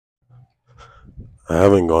I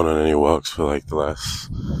haven't gone on any walks for like the last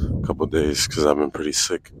couple of days because I've been pretty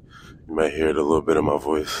sick. You might hear it a little bit in my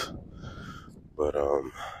voice, but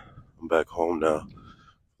I'm back home now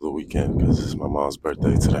for the weekend because it's my mom's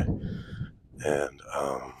birthday today, and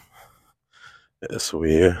yeah, so we're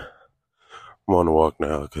here. I'm on a walk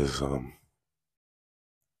now because how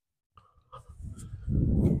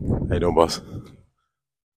you doing, boss?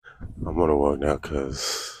 I'm on a walk now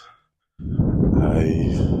because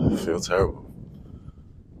I feel terrible.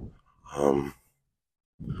 Um,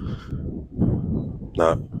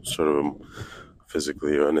 not sort of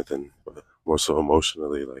physically or anything, but more so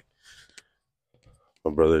emotionally. Like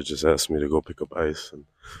my brother just asked me to go pick up ice, and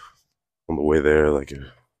on the way there, like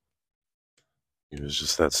it was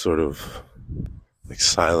just that sort of like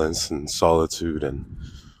silence and solitude and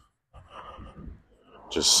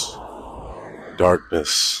just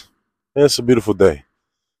darkness. And it's a beautiful day,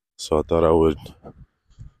 so I thought I would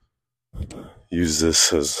use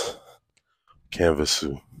this as canvas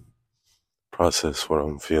to process what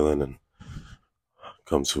I'm feeling and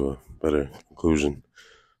come to a better conclusion.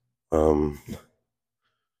 Um,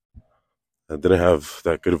 I didn't have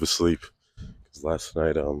that good of a sleep because last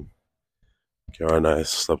night, Kiara and I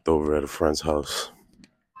slept over at a friend's house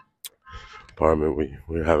apartment. We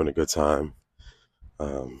were having a good time.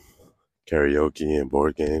 Um, Karaoke and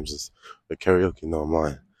board games. The karaoke, no, I'm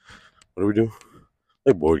lying. What do we do?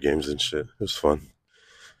 Like board games and shit. It was fun.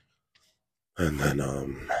 And then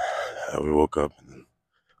we woke up, and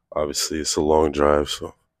obviously it's a long drive,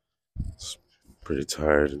 so it's pretty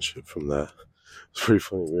tired and shit from that. It's pretty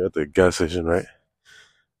funny. We were at the gas station, right?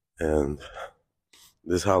 And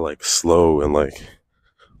this is how like slow and like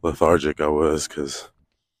lethargic I was because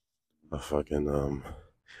I fucking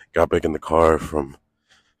got back in the car from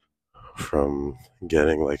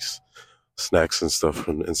getting like snacks and stuff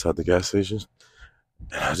from inside the gas station,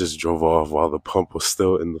 and I just drove off while the pump was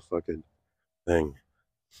still in the fucking thing.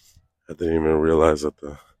 I didn't even realize that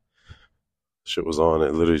the shit was on.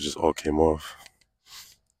 It literally just all came off.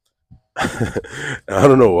 I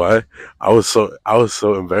don't know why. I was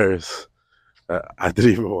so embarrassed. I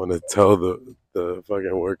didn't even want to tell the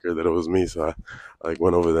fucking worker that it was me. So I like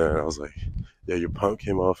went over there and I was like, "Yeah, your pump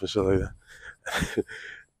came off and shit like that."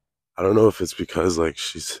 I don't know if it's because like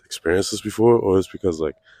she's experienced this before or it's because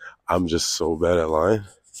like I'm just so bad at lying.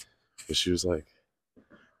 But she was like,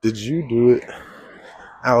 "Did you do it?"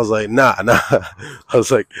 I was like, nah. I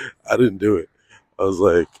was like, I didn't do it. I was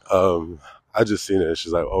like, I just seen it. And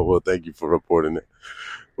she's like, oh, well, thank you for reporting it.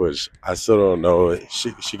 Which I still don't know.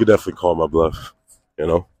 She could definitely call my bluff, you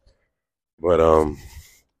know? But,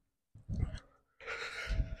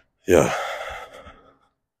 yeah.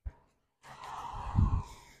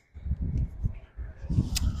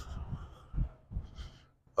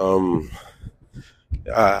 Um,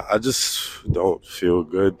 I just don't feel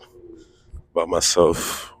good about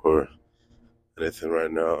myself or anything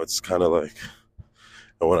right now. It's kind of like,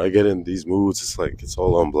 and when I get in these moods, it's like, it's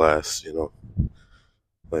all on blast, you know?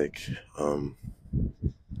 Like, um,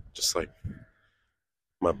 just like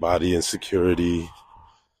my body insecurity,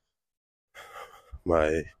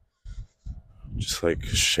 my just like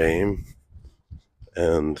shame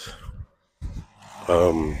and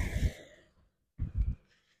um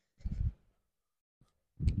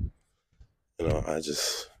I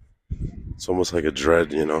just it's almost like a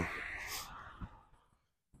dread, you know.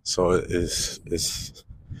 So it's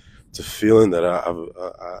a feeling that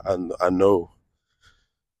I know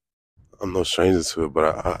I'm no stranger to it,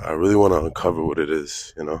 but I really want to uncover what it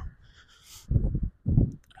is, you know.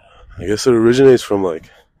 I guess it originates from like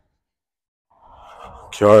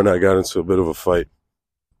Kiara and I got into a bit of a fight,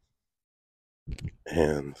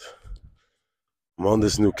 and I'm on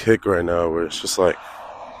this new kick right now where it's just like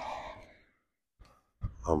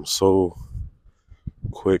I'm so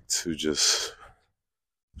quick to just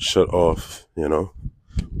shut off, you know,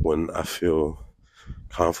 when I feel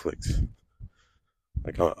conflict.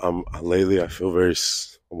 Like I'm lately, I feel very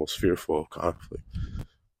almost fearful of conflict.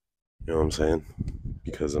 You know what I'm saying?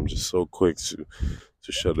 Because I'm just so quick to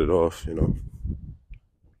shut it off. You know,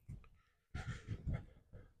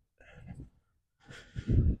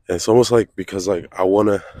 and it's almost like because like I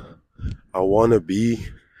wanna be,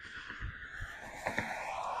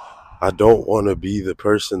 I don't want to be the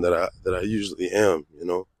person that I usually am. You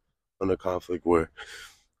know, on a conflict where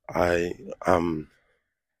I I'm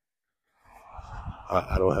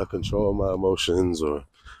I don't have control of my emotions or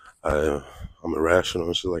I I'm irrational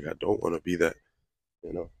and shit. Like I don't want to be that.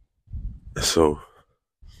 You know, so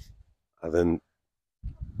I then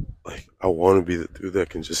like I want to be the dude that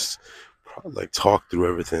can just like talk through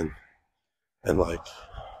everything and like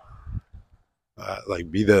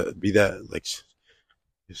be that like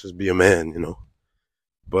It's just be a man, you know.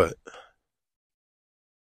 But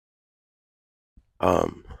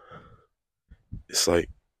um, it's like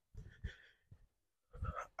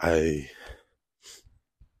I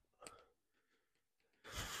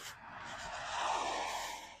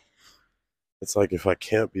it's like if I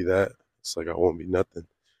can't be that, it's like I won't be nothing.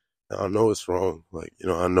 And I know it's wrong. Like, you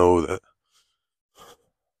know, I know that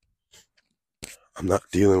I'm not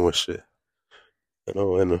dealing with shit. You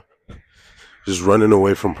know, and just running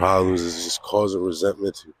away from problems is just causing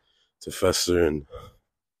resentment to fester and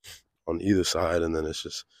on either side, and then it's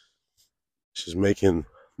just making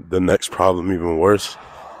the next problem even worse.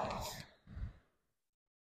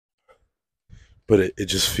 But it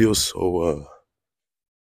just feels so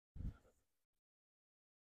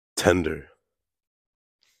tender.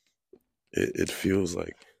 It feels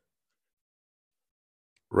like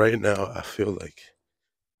right now I feel like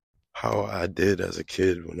how I did as a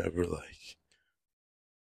kid whenever like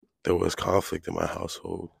there was conflict in my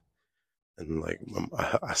household and like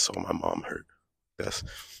I saw my mom hurt. That's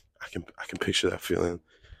I can picture that feeling.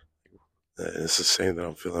 And it's the same that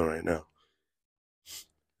I'm feeling right now.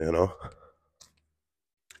 You know,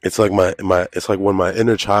 it's like my it's like when my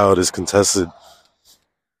inner child is contested,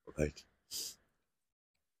 like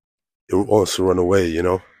it wants to run away. You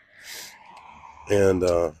know, and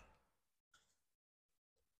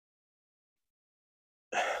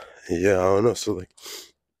yeah, I don't know. So like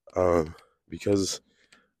um because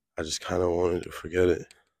I just kind of wanted to forget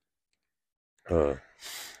it. Uh,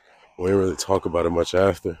 we didn't really talk about it much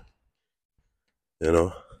after. You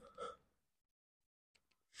know,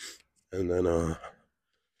 and then uh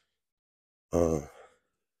and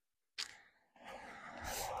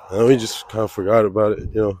then we just kind of forgot about it.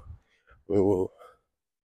 You know, well,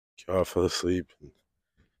 I fell asleep.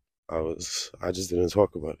 And I just didn't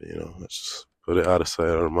talk about it. You know, I just put it out of sight,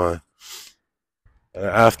 out of mind. And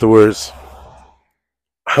afterwards,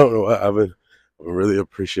 I don't know. I've been really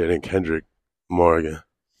appreciating Kendrick more again.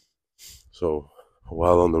 So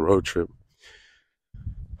while on the road trip,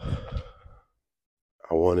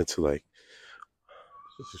 I wanted to like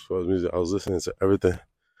just expose music. I was listening to everything,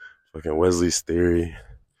 fucking Wesley's Theory,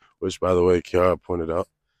 which by the way, Kiara pointed out,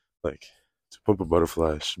 like To Pimp a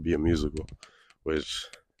Butterfly should be a musical, which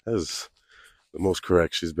is the most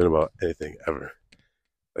correct she's been about anything ever.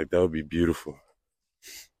 Like that would be beautiful.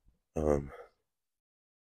 Um,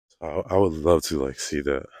 so I would love to like see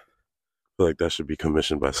that. I feel like that should be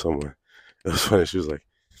commissioned by someone. It was funny. She was like,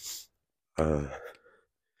 uh,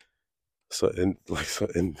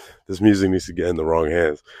 and this music needs to get in the wrong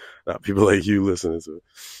hands. Not people like you listening to it.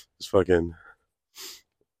 Just fucking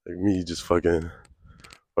like me, just fucking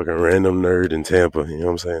random nerd in Tampa. You know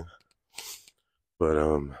what I'm saying? But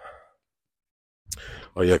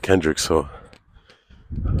oh yeah, Kendrick. So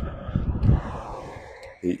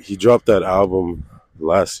he dropped that album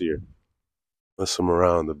last year. Let's Some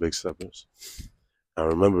Around the Big Steppers. I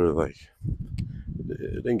remember like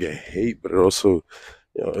it didn't get hate, but it also,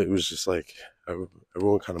 you know, it was just like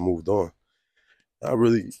everyone kind of moved on. I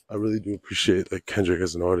really do appreciate like Kendrick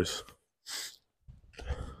as an artist,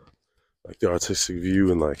 like the artistic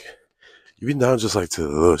view and like even down just like to the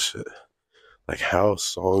little shit, like how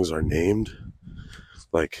songs are named.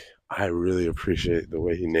 Like I really appreciate the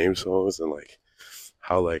way he names songs and like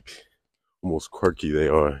how like almost quirky they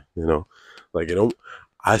are. You know, like it don't.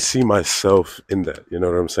 I see myself in that. You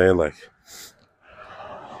know what I'm saying? Like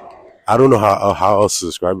I don't know how else to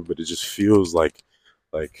describe it, but it just feels like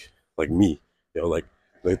me. You know, like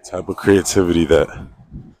the type of creativity that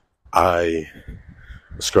I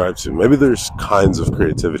ascribe to. Maybe there's kinds of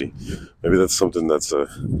creativity. Maybe that's something that's a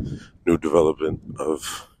new development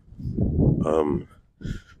of um,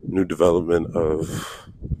 new development of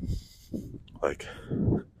like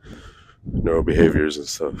neural behaviors and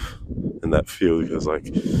stuff in that field. Because like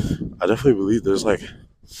I definitely believe there's like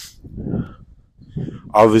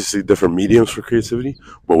obviously different mediums for creativity,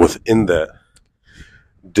 but within that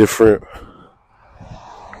different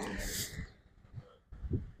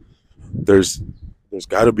there's there's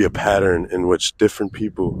got to be a pattern in which different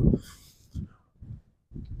people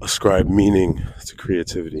ascribe meaning to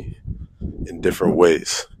creativity in different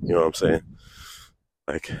ways. You know what I'm saying?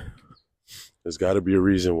 Like, there's got to be a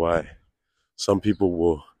reason why some people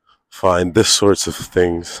will find this sorts of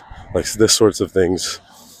things,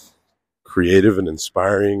 creative and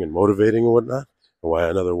inspiring and motivating and whatnot, and why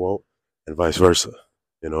another won't, and vice versa.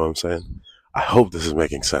 You know what I'm saying? I hope this is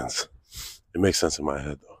making sense. It makes sense in my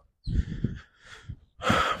head, though.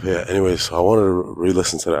 But yeah, anyways, so I wanted to re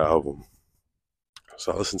listen to that album.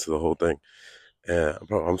 So I listened to the whole thing. And,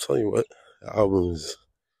 bro, I'm telling you what, the album is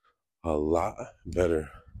a lot better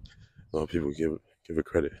than what people give it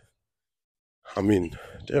credit. I mean,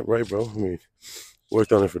 damn right, bro. I mean,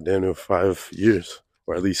 worked on it for damn near 5 years,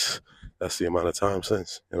 or at least that's the amount of time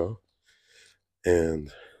since,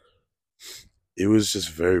 and it was just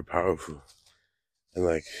very powerful. And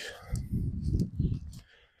like,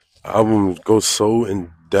 album goes so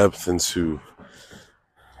in depth into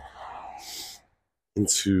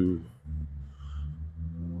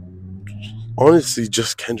honestly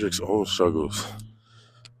just Kendrick's own struggles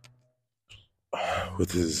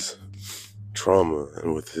with his trauma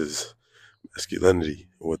and with his masculinity,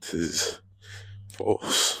 with his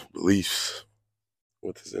false beliefs,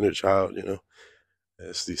 with his inner child.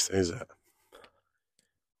 It's these things that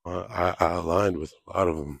I aligned with a lot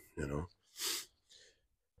of them.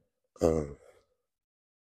 Um,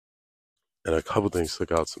 and a couple things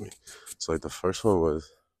stuck out to me. So like the first one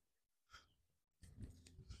was,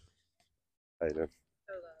 how you doing?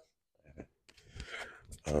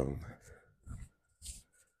 Um,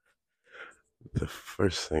 the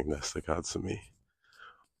first thing that stuck out to me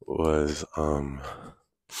was what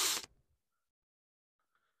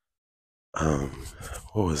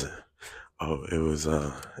was it? Oh, it was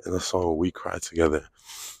in the song "We Cry Together."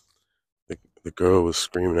 The girl was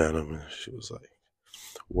screaming at him, and she was like,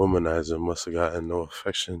 "Womanizer must have gotten no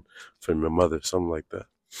affection from your mother," something like that.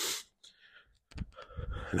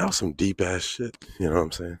 And that was some deep ass shit. You know what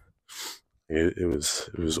I'm saying? It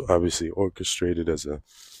was obviously orchestrated as a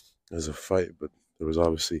fight, but there was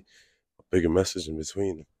obviously a bigger message in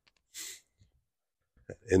between.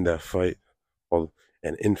 In that fight, all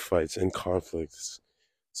and in fights, in conflicts,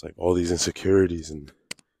 it's like all these insecurities and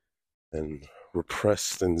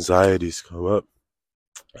repressed anxieties come up,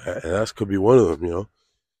 and that could be one of them.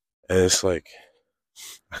 And it's like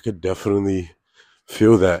I could definitely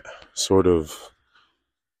feel that sort of.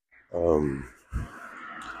 Um,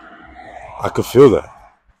 I could feel that.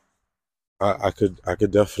 I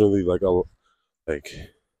could definitely like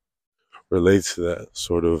relate to that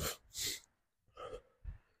sort of.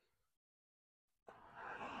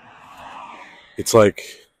 It's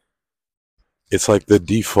like the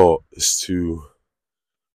default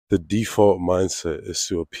mindset is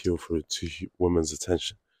to appeal to women's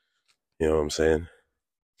attention. You know what I'm saying?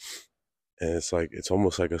 And it's like it's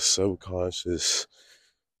almost like a subconscious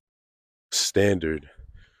standard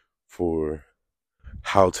for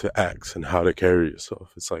how to act and how to carry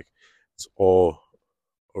yourself. It's like it's all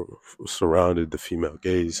surrounded the female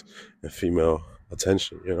gaze and female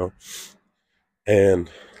attention. And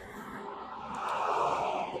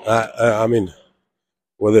I mean,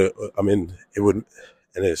 whether I mean it would,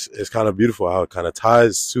 and it's kind of beautiful how it kind of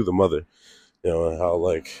ties to the mother, and how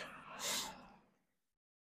like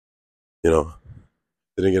you know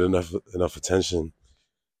didn't get enough attention,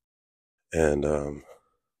 and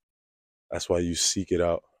that's why you seek it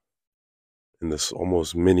out in this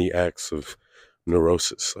almost mini acts of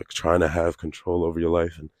neurosis, like trying to have control over your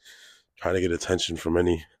life and trying to get attention from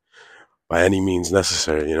by any means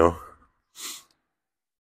necessary.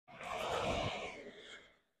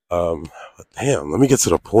 But damn, let me get to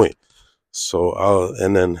the point. So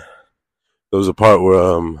and then there was a part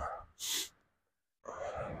where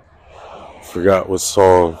forgot what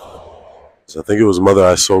song. So I think it was "Mother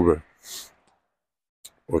I Sober,"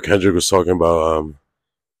 where Kendrick was talking about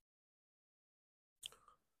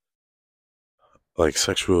like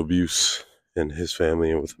sexual abuse in his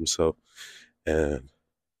family and with himself, and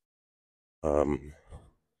um,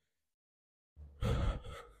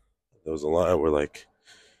 there was a line where like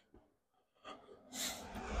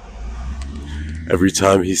every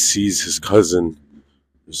time he sees his cousin,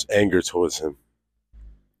 there's anger towards him,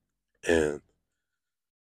 and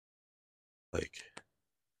like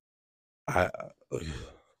I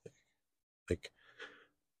like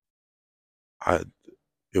I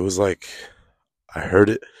it was like I heard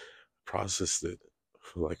it, processed it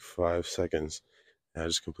for like 5 seconds, and I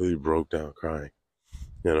just completely broke down crying.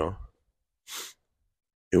 You know,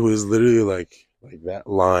 it was literally like that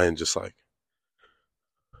line just like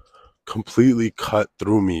completely cut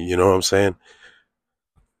through me. You know what I'm saying?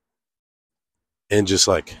 And just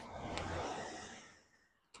like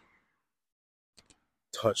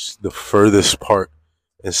touched the furthest part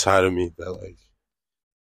inside of me that like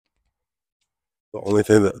the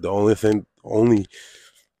only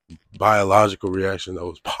biological reaction that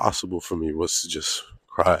was possible for me was to just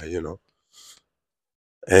cry.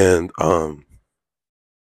 And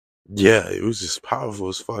yeah, it was just powerful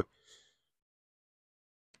as fuck,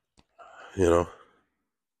 you know.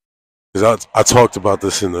 Because I talked about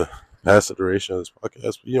this in the past iteration of this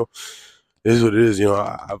podcast, but it is what it is.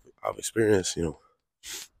 I've experienced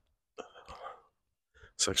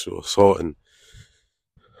sexual assault and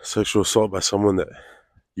sexual assault by someone that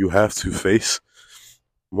you have to face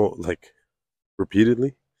more like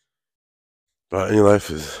repeatedly in your life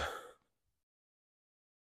is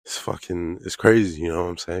it's fucking it's crazy. You know what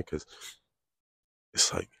I'm saying? Because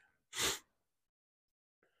it's like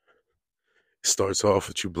it starts off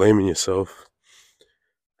with you blaming yourself,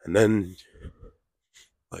 and then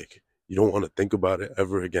like you don't want to think about it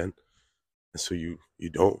ever again, and so you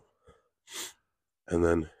don't, and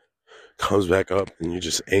then it comes back up, and you're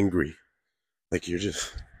just angry, like you're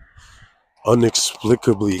just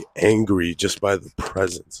inexplicably angry just by the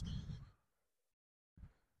presence.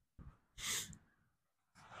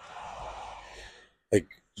 Like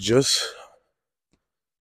just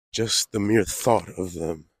the mere thought of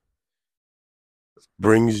them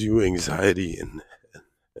brings you anxiety and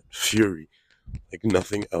fury like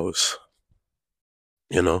nothing else,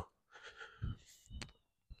 you know?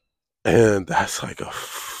 And that's like a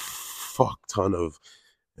fuck ton of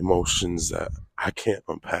emotions that I can't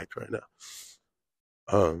unpack right now.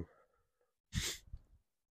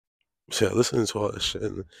 So yeah, listening to all this shit,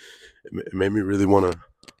 and it made me really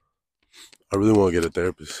I really want to get a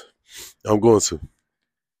therapist. I'm going to,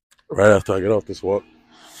 right after I get off this walk,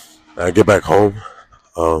 and I get back home,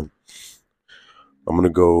 um, I'm gonna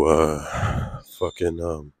go,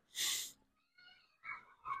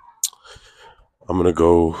 I'm gonna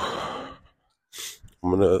go,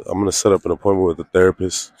 I'm gonna set up an appointment with a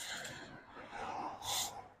therapist.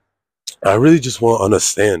 I really just want to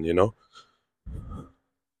understand, you know?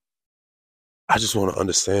 I just want to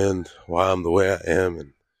understand why I'm the way I am.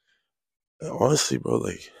 And honestly, bro,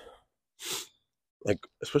 like,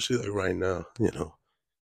 especially like right now, you know,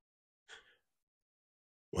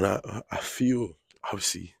 when I feel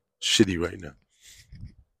obviously shitty right now,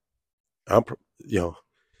 I'm, you know,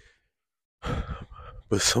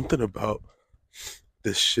 but something about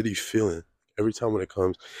this shitty feeling, every time when it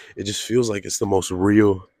comes, it just feels like it's the most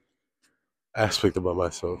real aspect about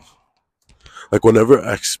myself. Like whenever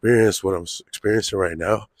I experience what I'm experiencing right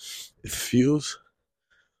now, it feels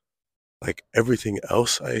like everything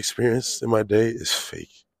else I experienced in my day is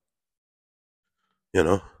fake, you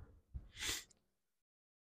know?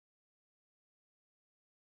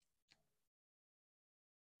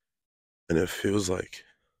 And it feels like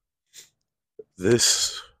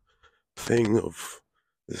this thing of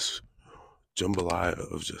this jambalaya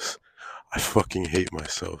of just, I fucking hate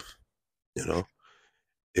myself, you know?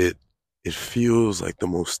 It, it feels like the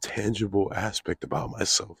most tangible aspect about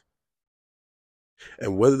myself.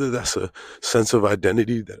 And whether that's a sense of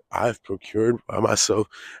identity that I've procured by myself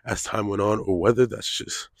as time went on, or whether that's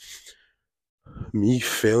just me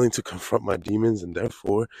failing to confront my demons and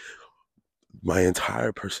therefore my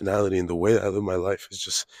entire personality and the way that I live my life is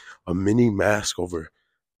just a mini mask over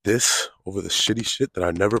the shitty shit that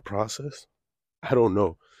I never processed. I don't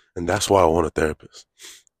know. And that's why I want a therapist.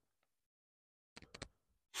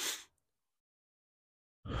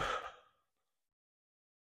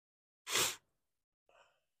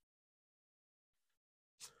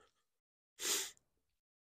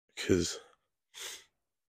 Because,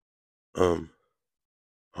 I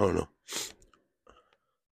don't know.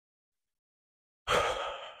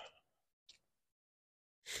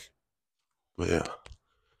 But yeah.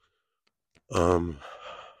 Um,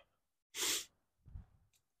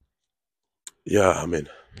 yeah, I mean,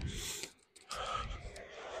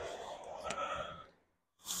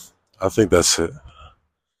 I think that's it.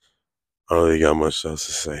 I don't really got much else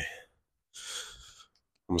to say.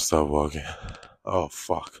 I'm gonna stop walking. Oh,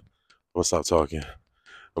 fuck. I'm gonna stop talking. I'm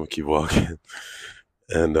gonna keep walking.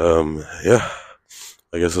 And, yeah,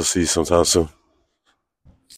 I guess I'll see you sometime soon.